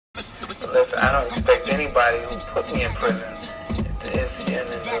I don't expect anybody who put me in prison.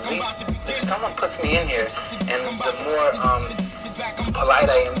 If someone puts me in here, and the more polite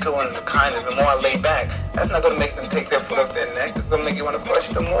I am to and the kindness, the more I lay back, that's not going to make them take their foot off their neck. It's going to make you want to crush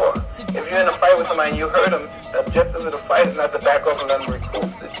them more. If you're in a fight with somebody and you hurt them, the objective of the fight is not to back off and let them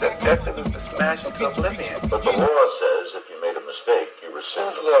recruit. The objective is to smash into oblivion. But the law says if you made a mistake, you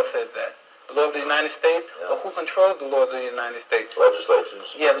rescind. Whose law says that? The law of the United States? Yeah. Or who controls the law of the United States?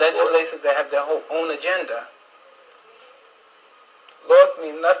 Legislatures. Yeah, legislatures that have their own agenda. Laws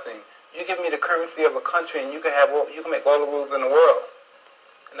mean nothing. You give me the currency of a country and you can make all the rules in the world.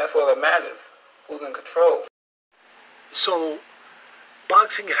 And that's all that matters. Who's in control? So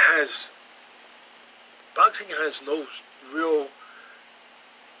boxing has no real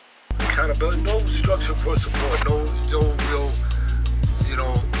accountability, no structure across the board, no real,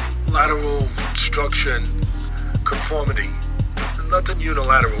 lateral structure and conformity. Nothing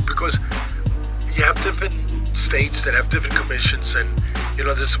unilateral, because you have different states that have different commissions, and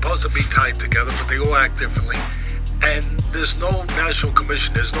they're supposed to be tied together, but they all act differently. And there's no national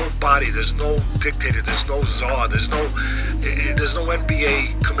commission, there's no body, there's no dictator, there's no czar, there's no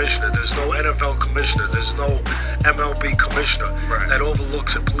NBA commissioner, there's no NFL commissioner, there's no MLB commissioner that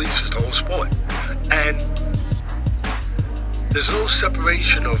overlooks and polices the whole sport. And there's no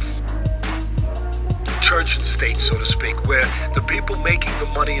separation of church and state, so to speak, where the people making the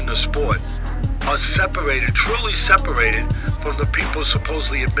money in the sport are separated, truly separated from the people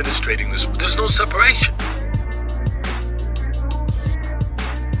supposedly administrating this. There's no separation.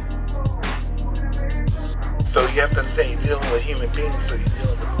 So you have to understand, you're dealing with human beings, so you're dealing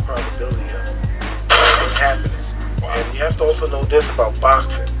with the probability of what's happening. And you have to also know this about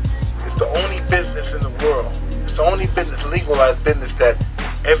boxing. It's the only business in the world, it's the only business, legalized business, that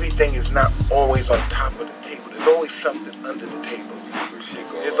everything is not always on top of the table. There's always something under the tables.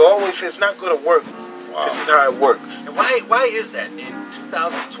 It's not going to work. Wow. This is how it works. And why is that in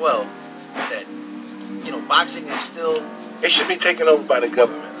 2012 that, boxing is still... It should be taken over by the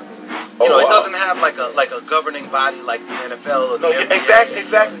government. It doesn't have like a governing body like the NFL or the NBA.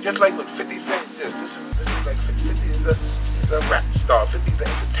 Exactly. Just like, look, 50 Cent is this is like 50 is a rap star, 50 is an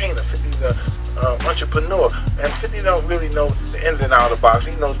entertainer, 50 is a entrepreneur, and 50 don't really know the ins and outs of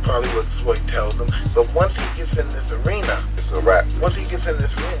boxing. He knows probably what Floyd tells him, but once he gets in this arena, it's a rap. Once he gets in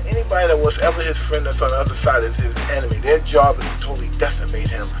this arena, anybody that was ever his friend that's on the other side is his enemy. Their job is to totally decimate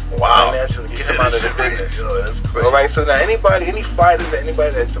him financially, get him out of the business. That's crazy. All right, so now any fighters,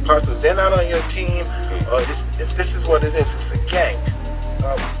 anybody that's possible, they're not on your team. This is what it is. It's a gang.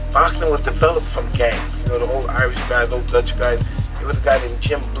 Boxing was developed from gangs. The old Irish guys, old Dutch guys. There was a guy named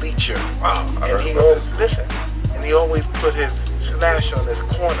Jim Bleacher. Wow. And he always put his slash on his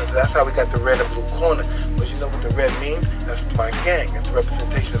corners. That's how we got the red and blue corner. But you know what the red means? That's my gang. It's a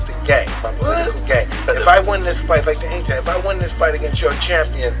representation of the gang, my political gang. If I win this fight, like the ancient, if I win this fight against your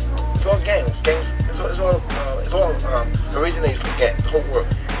champion, it's all gangs. It's all originates from gangs, the whole world.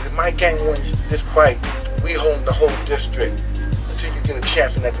 If my gang wins this fight, we own the whole district until you get a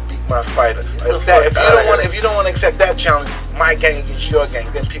champion that can beat my fighter. If you don't want to accept that challenge, my gang against your gang,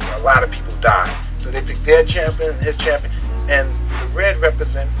 then a lot of people die. So they pick their champion, his champion, and the red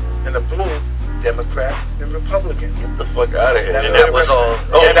represents, and the blue, Democrat and Republican. Get the fuck out of here.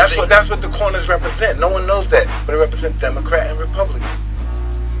 That's what the corners represent. No one knows that, but it represents Democrat and Republican.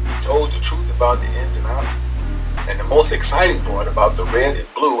 Told the truth about the ins and outs. And the most exciting part about the red and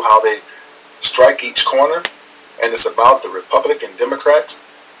blue, how they strike each corner, and it's about the Republican Democrats,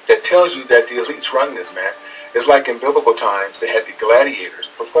 that tells you that the elites run this, man. It's like in biblical times, they had the gladiators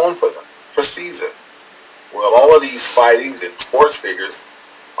perform for them, for Caesar. Well, all of these fightings and sports figures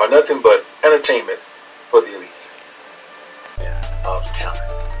are nothing but entertainment for the elites of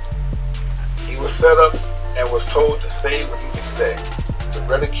talent. He was set up and was told to say what he could say, to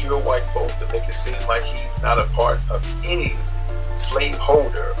ridicule white folks, to make it seem like he's not a part of any slave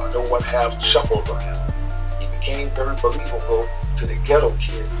holder or no one have chuckles on him. He became very believable to the ghetto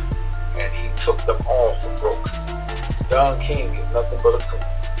kids, and he took them all for broke. Don King is nothing but a coon,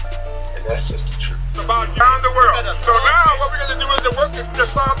 and that's just the truth. About around the world. So now what we're going to do is to work to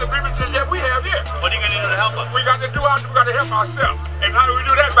solve the grievances that we have here. What are you going to do to help us? We got to help ourselves. And how do we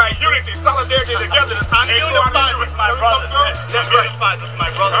do that? By unity, solidarity together. I'm unified with my brothers. I'm unified with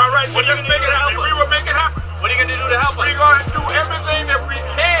my brothers. All right, well, just make it happen. We will make it happen. What are you going to do to help us? We're going to do everything that we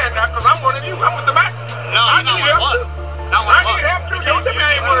can, because I'm one of you. I'm with the master. No, you're not one of us. Not one of us. I need help too. Don't tell me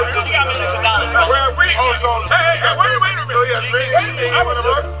I ain't one of you. You got millions of dollars. Well, wait a minute. So, yes, I'm one of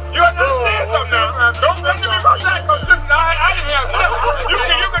us. You understand something now? Don't come to me about that, because listen, I didn't have nothing. You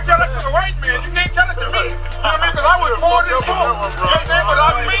can tell it to the white man. You can't tell it to me. You know what I mean? Because I was born in the poor. You understand? Because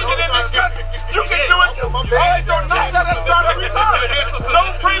I'm making it in this country.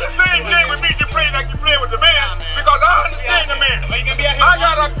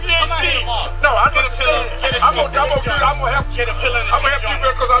 gonna help you. I'm gonna help you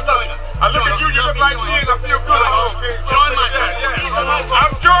because I love you. I look at you, you look like me, and I feel good. Join my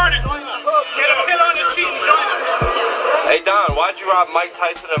I'm joining. Get a pill on the seat and join us. Hey Don, why'd you rob Mike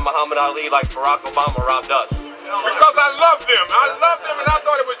Tyson and Muhammad Ali like Barack Obama robbed us? Because I love them. I love them, and I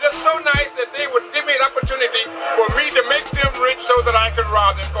thought it was just so nice that they would give me an opportunity for me to make them rich so that I could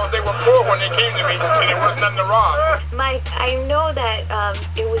rob them, because they were poor when they came to me, and there was nothing to rob. Mike, I know that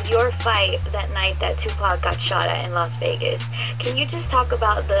it was your fight that night that Tupac got shot at in Las Vegas. Can you just talk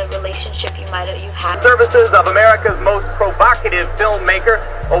about the relationship you had? Services of America's most provocative filmmaker,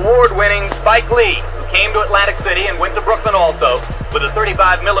 award-winning Spike Lee, who came to Atlantic City and went to Brooklyn also with a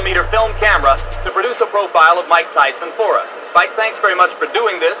 35mm film camera to produce a profile of Mike Tyson for us. Spike, thanks very much for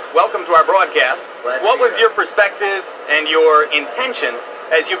doing this. Welcome to our broadcast. What was your perspective and your intention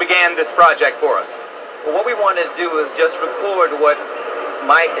as you began this project for us? Well, what we wanted to do is just record what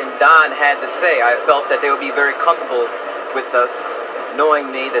Mike and Don had to say. I felt that they would be very comfortable with us, knowing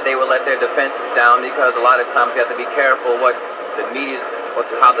me, that they would let their defenses down, because a lot of times you have to be careful what the media's,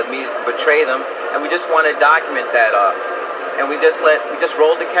 how the media's to portray them, and we just want to document that. And we just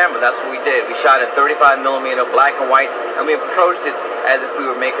rolled the camera. That's what we did. We shot it 35mm black and white, and we approached it as if we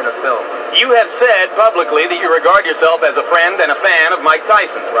were making a film. You have said publicly that you regard yourself as a friend and a fan of Mike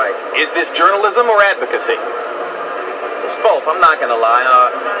Tyson's. Right. Is this journalism or advocacy? It's both. I'm not gonna lie.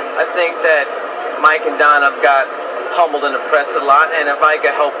 I think that Mike and Don have got pummeled in the press a lot, and if I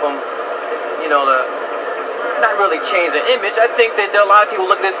could help them, you know, to not really change their image, I think that there are a lot of people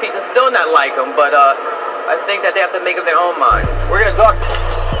look at this piece and still not like them, but I think that they have to make up their own minds. We're going to talk.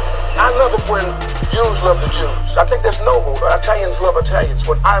 I love it when Jews love the Jews. I think that's noble. Italians love Italians.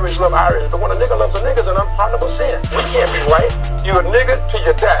 When Irish love Irish. But when a nigga loves a nigga, it's an unpardonable sin. We can't be right. You're a nigga till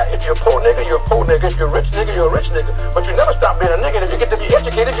you die. If you're a poor nigga, you're a poor nigga. If you're a rich nigga, you're a rich nigga. But you never stop being a nigga. And if you get to be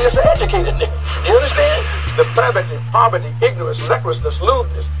educated, you're just an educated nigga. You understand? The poverty, ignorance, leprosy,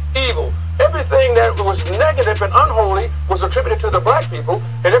 lewdness, evil, everything that was negative and unholy was attributed to the black people,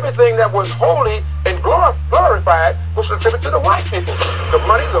 and everything that was holy and glorified was attributed to the white people. The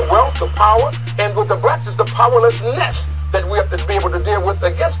money, the wealth, the power, and with the blacks is the powerlessness that we have to be able to deal with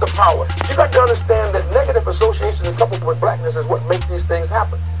against the power. You got to understand that negative associations coupled with blackness is what make these things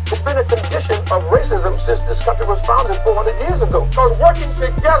happen. It's been a condition of racism since this country was founded 400 years ago. Because working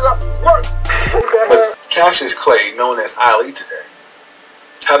together works. But Cassius Clay, known as Ali today,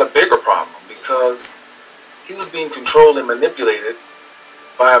 had a bigger problem because he was being controlled and manipulated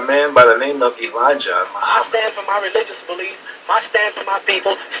by a man by the name of Elijah Muhammad. I stand for my religious belief. I stand for my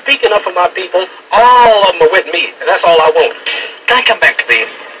people, speaking up for my people. All of them are with me, and that's all I want. Can I come back to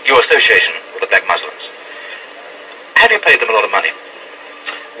your association with the black Muslims? Have you paid them a lot of money?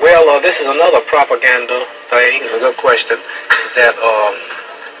 Well, this is another propaganda thing. It's a good question that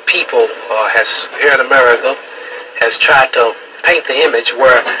people here in America has tried to paint the image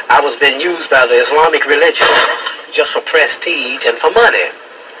where I was being used by the Islamic religion just for prestige and for money.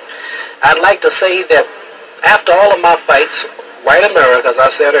 I'd like to say that after all of my fights, white America, as I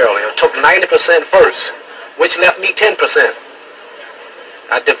said earlier, took 90% first, which left me 10%.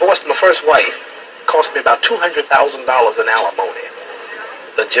 I divorced my first wife. It cost me about $200,000 in alimony.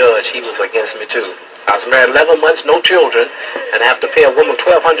 The judge, he was against me too. I was married 11 months, no children, and I have to pay a woman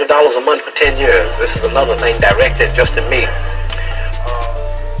 $1,200 a month for 10 years. This is another thing directed just at me.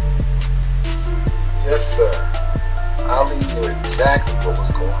 Yes, sir. Ali knew exactly what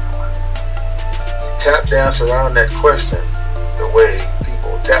was going on. He tap danced around that question the way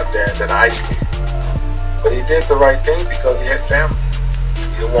people tap dance at ice skate. But he did the right thing because he had family.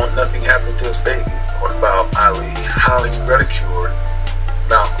 He didn't want nothing happening to his babies. What about Ali? How he ridiculed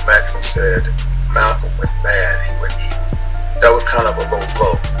Malcolm X and said Malcolm went bad, he went evil. That was kind of a low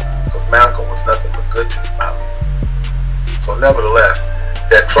blow because Malcolm was nothing but good to Ali. So nevertheless,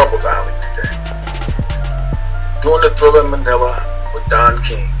 that troubles Ali today. Doing the Thriller in Manila with Don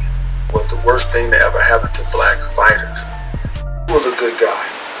King was the worst thing that ever happened to black fighters. He was a good guy.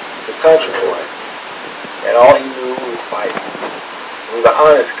 He was a country boy. And all he knew was fighting. He was an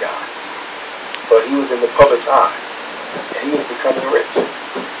honest guy. But he was in the public's eye. And he was becoming rich.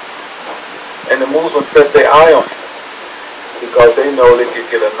 And the Muslims set their eye on him because they know they could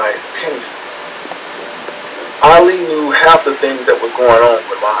get a nice penny from him. Ali knew half the things that were going on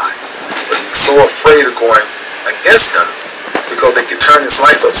with lies. But he was so afraid of going against them because they could turn his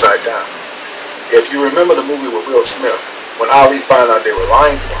life upside down. If you remember the movie with Will Smith, when Ali found out they were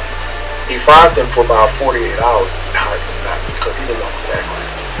lying to him, he fired them for about 48 hours and hired them back because he didn't want the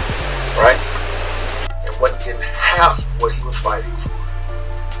backlash, right? And wasn't getting half what he was fighting for.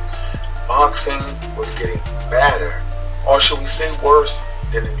 Boxing was getting badder, or should we say worse,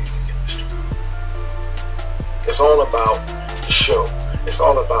 than the music industry. It's all about the show. It's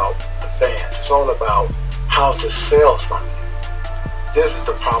all about the fans. It's all about how to sell something. This is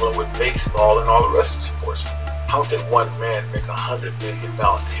the problem with baseball and all the rest of sports. How can one man make $100 million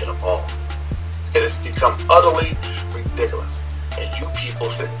to hit a ball? It has become utterly ridiculous. And you people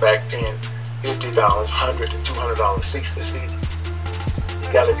sitting back paying $50, $100 to $200 seats to see them.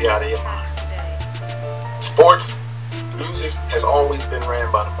 You gotta be out of your mind. Sports, music has always been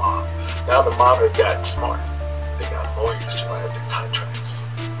ran by the mob. Now the mob has gotten smart. They got lawyers to write up their contracts.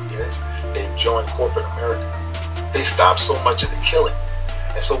 Yes, they joined corporate America. They stopped so much of the killing.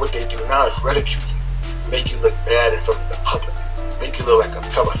 And so what they do now is ridicule you, make you look bad in front of the public, make you look like a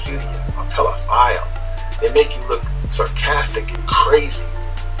pedophile. They make you look sarcastic and crazy.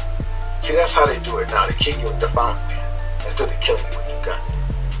 See, that's how they do it now. They kill you with the fountain pen instead of killing you with the gun.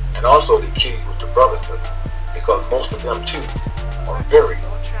 And also they kill you with the brotherhood, because most of them too are very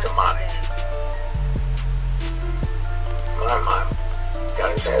demonic. My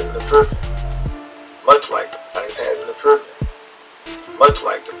got his hands in the pyramid. Much like got his hands in the pyramid. Much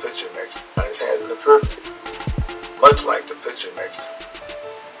like the picture next, got his hands in the pyramid. Much like the picture next.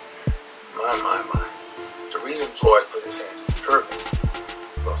 My. The reason Floyd put his hands in the pyramid,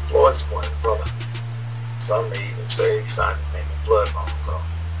 but Floyd's born a brother. Some may even say he signed his name in blood long ago.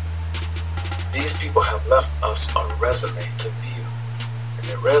 These people have left us a resume to view, and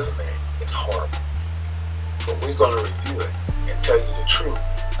their resume is horrible. But we're going to review it and tell you the truth,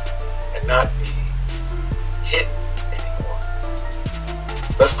 and not be hidden anymore.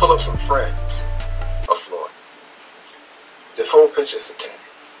 Let's pull up some friends of Floyd. This whole picture is satanic.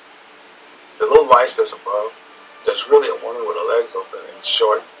 The little lights that's above, there's really a woman with her legs open and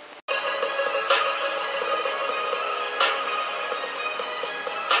short.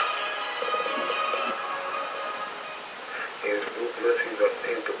 He's ruthless, he's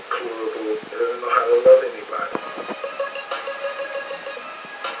incalculable, he doesn't know how to love anybody.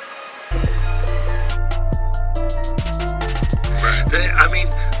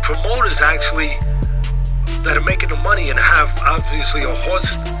 Promoters actually that are making the money and have obviously a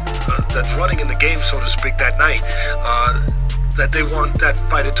horse that's running in the game, so to speak, that night, that they want that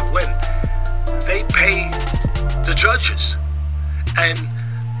fighter to win, they pay the judges. And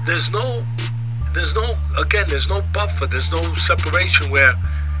there's no buffer, there's no separation where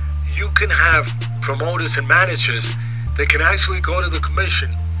you can have promoters and managers that can actually go to the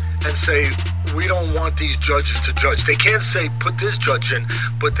commission and say, we don't want these judges to judge. They can't say, put this judge in,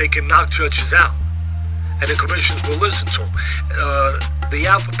 but they can knock judges out. And the commissions will listen to them. The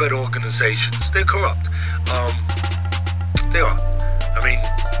alphabet organizations, they're corrupt. They are. I mean,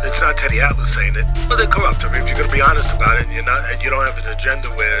 it's not Teddy Atlas saying it, but they're corrupt. I mean, if you're going to be honest about it, and you don't have an agenda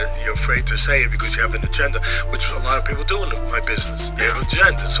where you're afraid to say it because you have an agenda, which a lot of people do in my business. They have an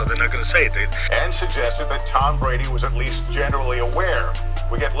agenda, so they're not going to say it. And suggested that Tom Brady was at least generally aware.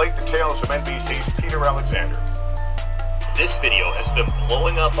 We get late details from NBC's Peter Alexander. This video has been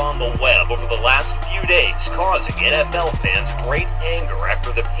blowing up on the web over the last few days, causing NFL fans great anger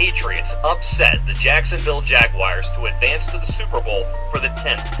after the Patriots upset the Jacksonville Jaguars to advance to the Super Bowl for the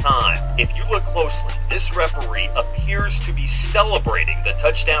 10th time. If you look closely, this referee appears to be celebrating the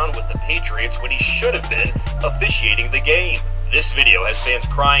touchdown with the Patriots when he should have been officiating the game. This video has fans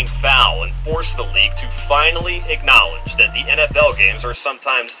crying foul and forced the league to finally acknowledge that the NFL games are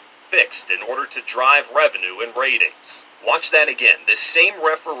sometimes fixed in order to drive revenue and ratings. Watch that again, this same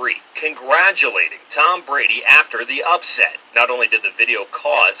referee congratulating Tom Brady after the upset. Not only did the video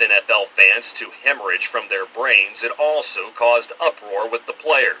cause NFL fans to hemorrhage from their brains, it also caused uproar with the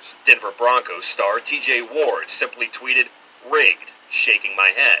players. Denver Broncos star TJ Ward simply tweeted, "Rigged, shaking my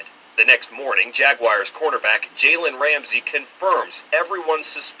head." The next morning, Jaguars cornerback Jalen Ramsey confirms everyone's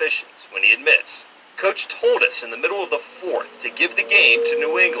suspicions when he admits, "Coach told us in the middle of the fourth to give the game to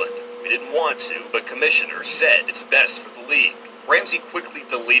New England. We didn't want to, but Commissioner said it's best for the league." Ramsey quickly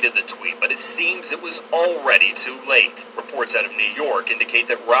deleted the tweet, but it seems it was already too late. Reports out of New York indicate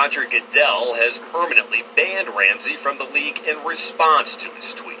that Roger Goodell has permanently banned Ramsey from the league in response to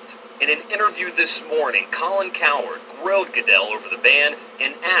his tweet. In an interview this morning, Colin Cowherd grilled Goodell over the ban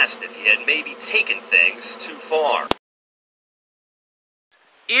and asked if he had maybe taken things too far.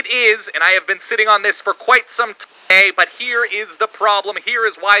 It is, and I have been sitting on this for quite some time, but here is the problem. Here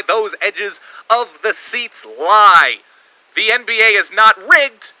is why those edges of the seats lie. The NBA is not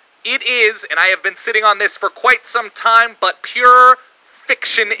rigged. It is, and I have been sitting on this for quite some time, but pure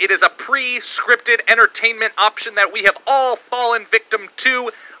fiction. It is a pre-scripted entertainment option that we have all fallen victim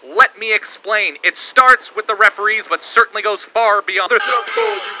to. Let me explain. It starts with the referees, but certainly goes far beyond. You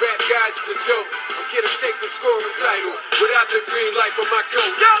rap guys the joke. I'm here to take the scoring title without the green light for my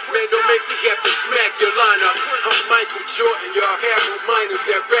coach. Man, don't make me have to smack your lineup. I'm Michael Jordan, y'all Harold Miners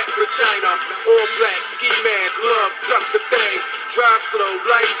that rap for China. All black, ski mask, love, tuck the thing. Drive slow,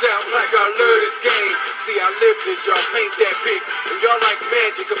 lights out like I love this game. See, I live this, y'all paint that pic. And y'all like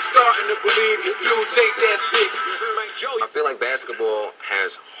magic, I'm starting to believe you do take that sick. I feel like basketball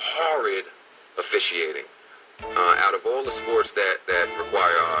has horrid officiating. Out of all the sports that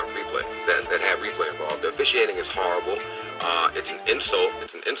require replay, that have replay involved, the officiating is horrible. It's an insult.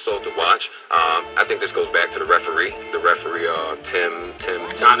 It's an insult to watch. I think this goes back to the referee. The referee, Tim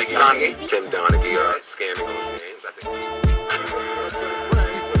Donaghy, scamming on the games. I think.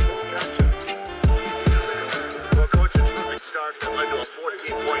 Well, Coach, a terrific start that led to a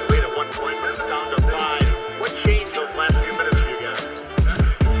 14-point lead at one point, but it's down to 5. What changed those last few minutes for you guys?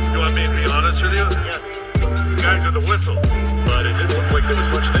 You want me to be honest with you? Yes. You guys are the whistles, but it didn't look like there was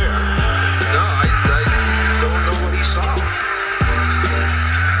much there. No, I don't know what he saw.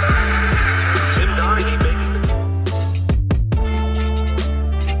 Tim Donaghy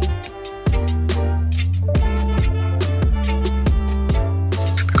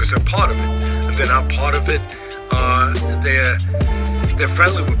because they're part of it. If they're not part of it, they're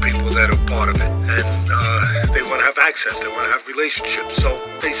friendly with people that are part of it, and they want to have access. They want to have relationships, so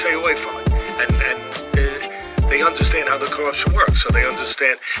they stay away from it. And they understand how the corruption works, so they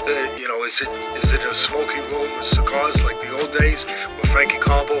understand. Is it a smoky room with cigars like the old days where Frankie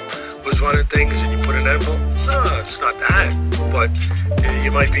Carbo was running things and you put an envelope? No, it's not that. But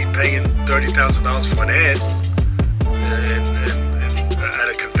you might be paying $30,000 for an ad at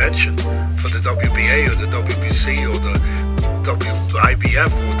a convention for the WBA or the WBC or the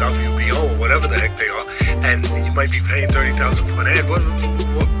WIBF or WBO or whatever the heck they are, and you might be paying $30,000 for an ad.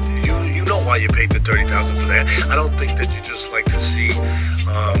 You know why you paid the $30,000 for that. I don't think that you just like to see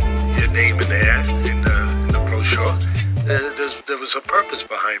your name in the ad in the brochure. There was a purpose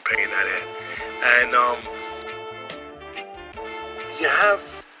behind paying that ad, and you have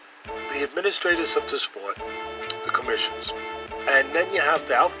the administrators of the sport, the commissions, and then you have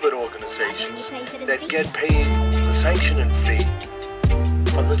the alphabet organizations that get paid the sanctioning fee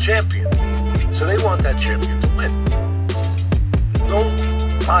from the champion. So they want that champion to win.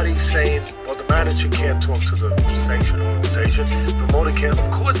 Nobody's saying, well, the manager can't talk to the sanctioning organization, the promoter can't.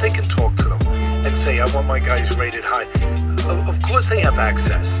 Of course they can talk to them and say, I want my guys rated high. Of course they have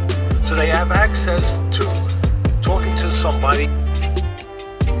access. So they have access to talking to somebody,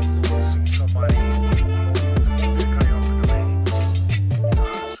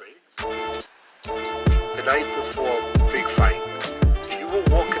 the night before big fight. You will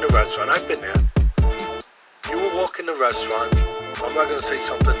walk in a restaurant. I've been there. You will walk in the restaurant. I'm not going to say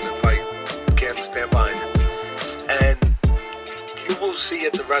something if I can't stand behind it. And you will see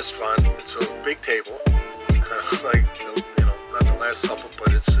at the restaurant, it's a big table, like, not the Last Supper,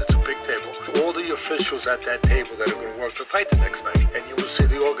 but it's a big table. All the officials at that table that are going to work the fight the next night. And you will see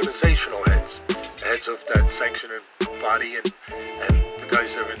the organizational heads, the heads of that sanctioning body, and the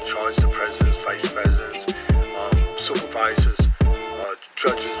guys that are in charge, the presidents, vice presidents, supervisors,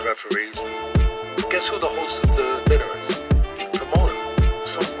 judges, referees. Guess who the host of the dinner is? The promoter. There's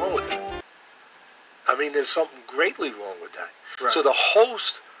something wrong with that. I mean, there's something greatly wrong with that. Right. So the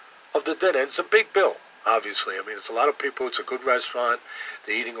host of the dinner, it's a big bill, obviously. I mean, it's a lot of people. It's a good restaurant.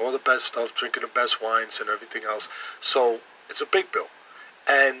 They're eating all the best stuff, drinking the best wines and everything else. So it's a big bill.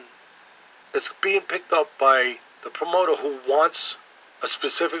 And it's being picked up by the promoter who wants a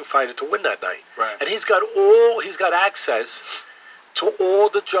specific fighter to win that night. Right. And he's got access to all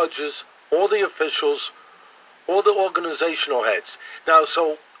the judges, all the officials, all the organizational heads. Now,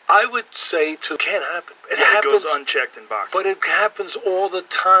 so I would say it can't happen. It happens, goes unchecked in boxing. But it happens all the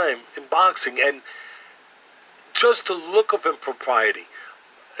time in boxing. And just the look of impropriety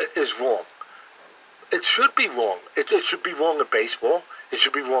is wrong. It should be wrong. It should be wrong in baseball. It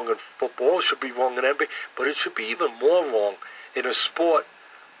should be wrong in football. It should be wrong in NBA. But it should be even more wrong in a sport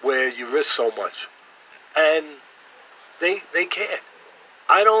where you risk so much. And they can't.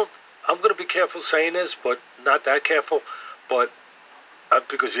 I'm going to be careful saying this, but not that careful. But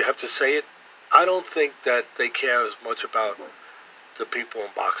because you have to say it, I don't think that they care as much about the people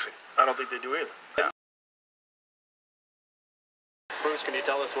in boxing. I don't think they do either. Yeah. Bruce, can you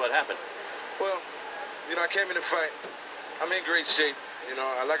tell us what happened? Well, I came in to fight. I'm in great shape.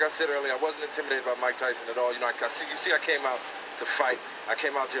 Like I said earlier, I wasn't intimidated by Mike Tyson at all. I came out to fight. I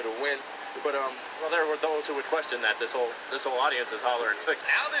came out here to win. But well, there were those who would question that. This whole audience is hollering fix.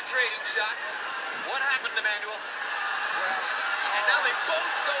 Now they're trading shots. What happened, Emmanuel? Well, and now they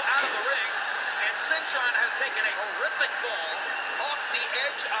both go out of the ring, and Cintron has taken a horrific fall off the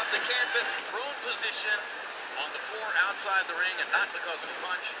edge of the canvas, prone position on the floor outside the ring, and not because of a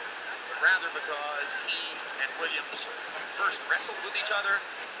punch, but rather because he and Williams first wrestled with each other,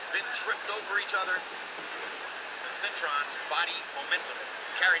 then tripped over each other, and Cintron's body momentum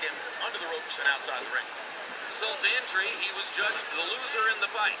carried him under the ropes and outside the ring. Result of the injury, he was judged the loser in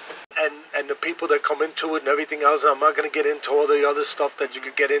the fight. And the people that come into it and everything else, I'm not going to get into all the other stuff that you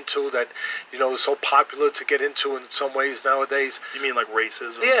could get into that, you know, is so popular to get into in some ways nowadays. You mean like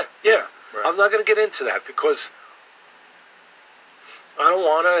racism? Yeah. Right. I'm not going to get into that because I don't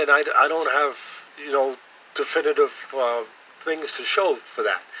want to, and I don't have, you know, definitive things to show for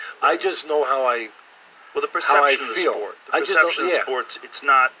that. I just know how I Well, the perception of the feel. sport. The perception of sports, it's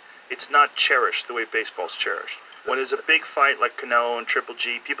not cherished the way baseball's cherished. When there's a big fight like Canelo and Triple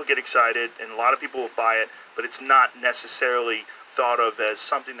G, people get excited, and a lot of people will buy it, but it's not necessarily thought of as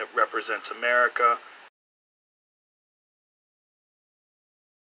something that represents America.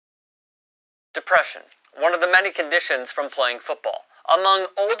 Depression, one of the many conditions from playing football. Among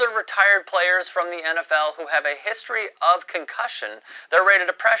older retired players from the NFL who have a history of concussion, their rate of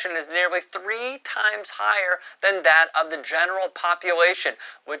depression is nearly 3 times higher than that of the general population,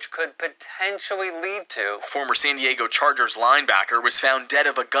 which could potentially lead to... Former San Diego Chargers linebacker was found dead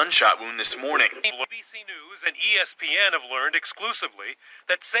of a gunshot wound this morning. ABC News and ESPN have learned exclusively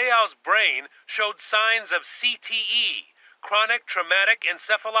that Seau's brain showed signs of CTE, chronic traumatic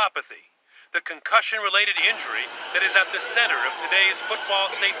encephalopathy, the concussion-related injury that is at the center of today's football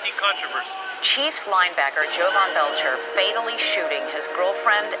safety controversy. Chiefs linebacker Jovan Belcher fatally shooting his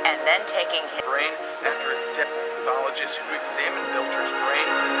girlfriend and then taking his brain after his death. Pathologists who examined Belcher's brain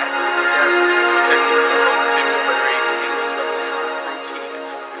after his death detected phenylbutyrate was obtained protein,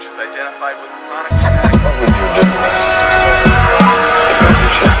 which is identified with chronic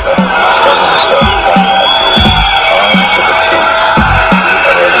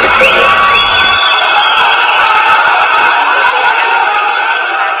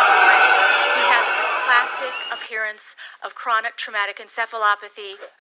of chronic traumatic encephalopathy.